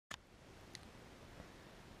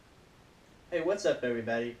Hey, what's up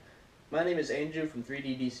everybody? My name is Andrew from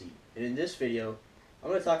 3DDC, and in this video, I'm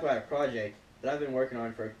going to talk about a project that I've been working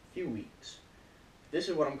on for a few weeks. This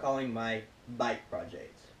is what I'm calling my bike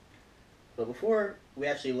project. But before we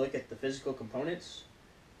actually look at the physical components,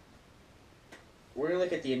 we're going to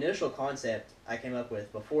look at the initial concept I came up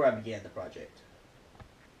with before I began the project.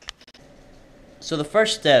 So the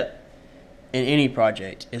first step in any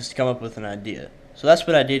project is to come up with an idea. So that's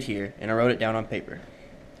what I did here, and I wrote it down on paper.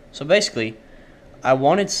 So basically, I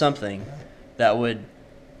wanted something that would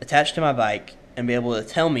attach to my bike and be able to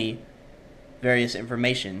tell me various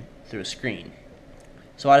information through a screen.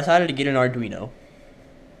 So I decided to get an Arduino,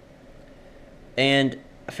 and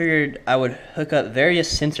I figured I would hook up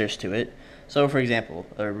various sensors to it. So for example,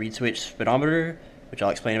 a reed switch speedometer, which I'll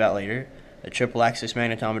explain about later, a triple axis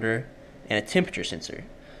magnetometer, and a temperature sensor.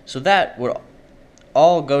 So that would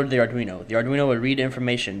all go to the Arduino. The Arduino would read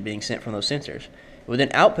information being sent from those sensors. It would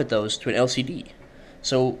then output those to an LCD.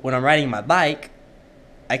 So when I'm riding my bike,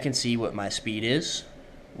 I can see what my speed is,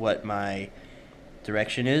 what my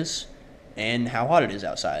direction is, and how hot it is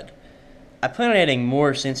outside. I plan on adding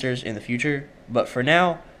more sensors in the future, but for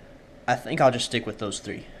now, I think I'll just stick with those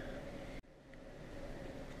three.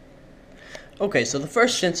 Okay, so the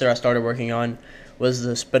first sensor I started working on was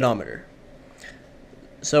the speedometer.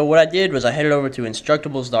 So what I did was I headed over to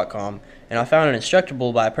instructables.com and I found an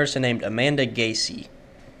instructable by a person named Amanda Gacy.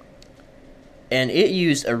 And it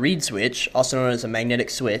used a reed switch, also known as a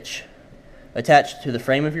magnetic switch, attached to the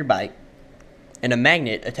frame of your bike, and a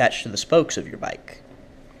magnet attached to the spokes of your bike.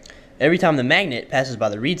 Every time the magnet passes by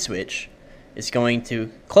the reed switch, it's going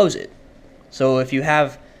to close it. So if you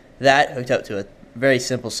have that hooked up to a very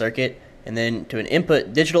simple circuit, and then to an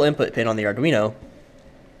digital input pin on the Arduino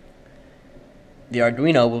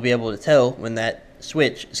will be able to tell when that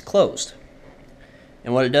switch is closed.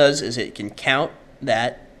 And what it does is it can count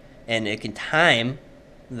that, and it can time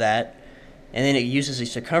that, and then it uses the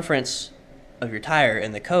circumference of your tire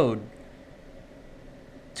and the code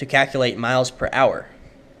to calculate miles per hour.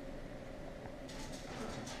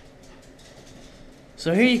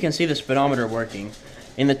 So here you can see the speedometer working.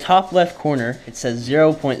 In the top left corner, it says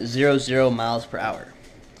 0.00 miles per hour.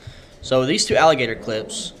 So these two alligator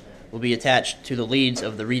clips will be attached to the leads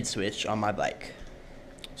of the reed switch on my bike.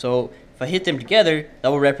 So if I hit them together, that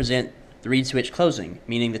will represent the reed switch closing,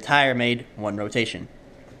 meaning the tire made one rotation.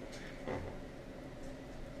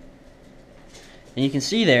 And you can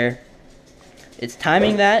see there, it's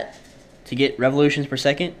timing that to get revolutions per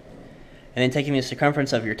second, and then taking the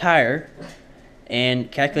circumference of your tire and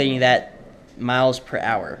calculating that miles per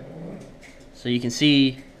hour. So you can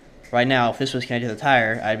see right now, if this was connected to the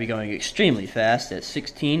tire, I'd be going extremely fast at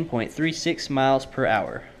 16.36 miles per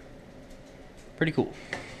hour. Pretty cool.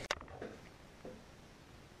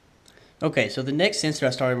 Okay, so the next sensor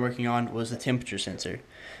I started working on was the temperature sensor.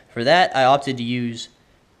 For that, I opted to use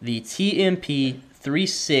the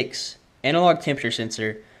TMP36 analog temperature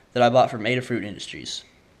sensor that I bought from Adafruit Industries.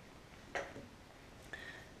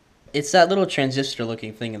 It's that little transistor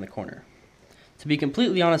looking thing in the corner. To be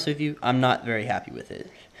completely honest with you, I'm not very happy with it.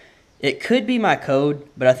 It could be my code,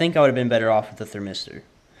 but I think I would have been better off with the thermistor.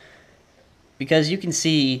 Because you can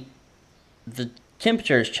see the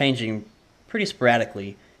temperature is changing pretty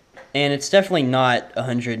sporadically, and it's definitely not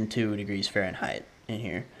 102 degrees Fahrenheit in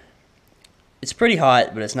here. It's pretty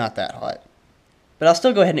hot, but it's not that hot. But I'll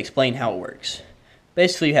still go ahead and explain how it works.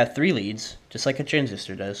 Basically, you have three leads, just like a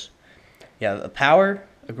transistor does. You have a power,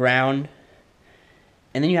 a ground,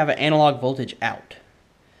 and then you have an analog voltage out.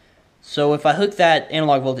 So if I hook that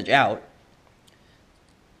analog voltage out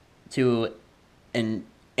to an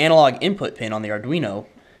analog input pin on the Arduino,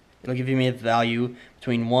 it'll give me a value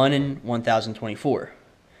between 1 and 1024.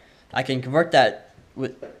 I can convert that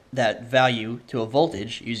value to a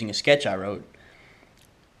voltage using a sketch I wrote,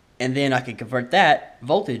 and then I can convert that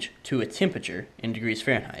voltage to a temperature in degrees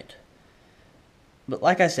Fahrenheit. But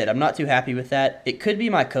like I said, I'm not too happy with that. It could be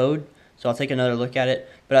my code, so I'll take another look at it,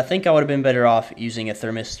 but I think I would have been better off using a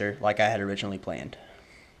thermistor like I had originally planned.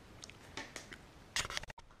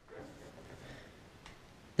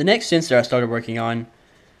 The next sensor I started working on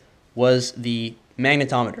was the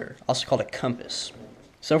magnetometer, also called a compass.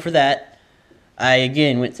 So for that, I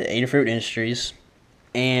again went to Adafruit Industries,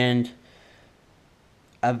 and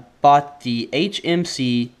I bought the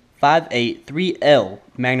HMC 583L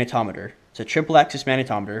magnetometer. It's a triple axis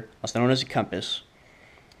magnetometer, also known as a compass.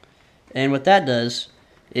 And what that does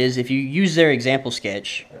is if you use their example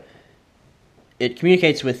sketch, it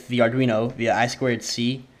communicates with the Arduino via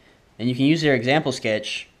I2C, and you can use their example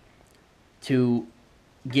sketch to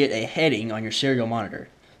get a heading on your serial monitor.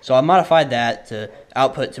 So I modified that to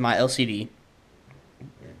output to my LCD,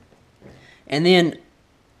 And then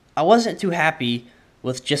I wasn't too happy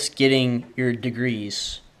with just getting your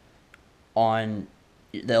degrees on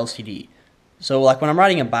the LCD. So like when I'm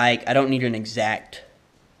riding a bike, I don't need an exact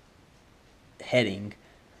heading.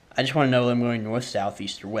 I just want to know that I'm going north, south,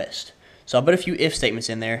 east, or west. So I'll put a few if statements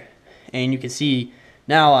in there, and you can see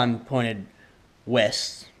now I'm pointed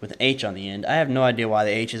west with an H on the end. I have no idea why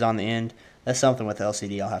the H is on the end. That's something with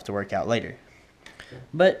LCD I'll have to work out later.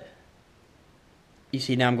 But you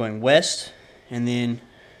see now I'm going west, and then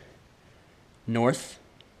north,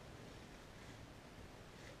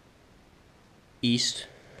 east,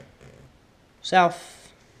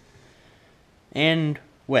 south, and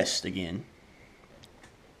west again.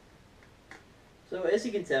 So as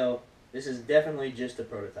you can tell, this is definitely just a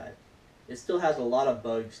prototype. It still has a lot of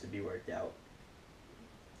bugs to be worked out.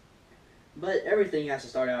 But everything has to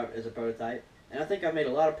start out as a prototype, and I think I've made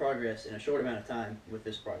a lot of progress in a short amount of time with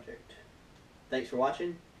this project. Thanks for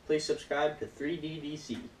watching. Please subscribe to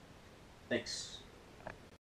 3DDC. Thanks.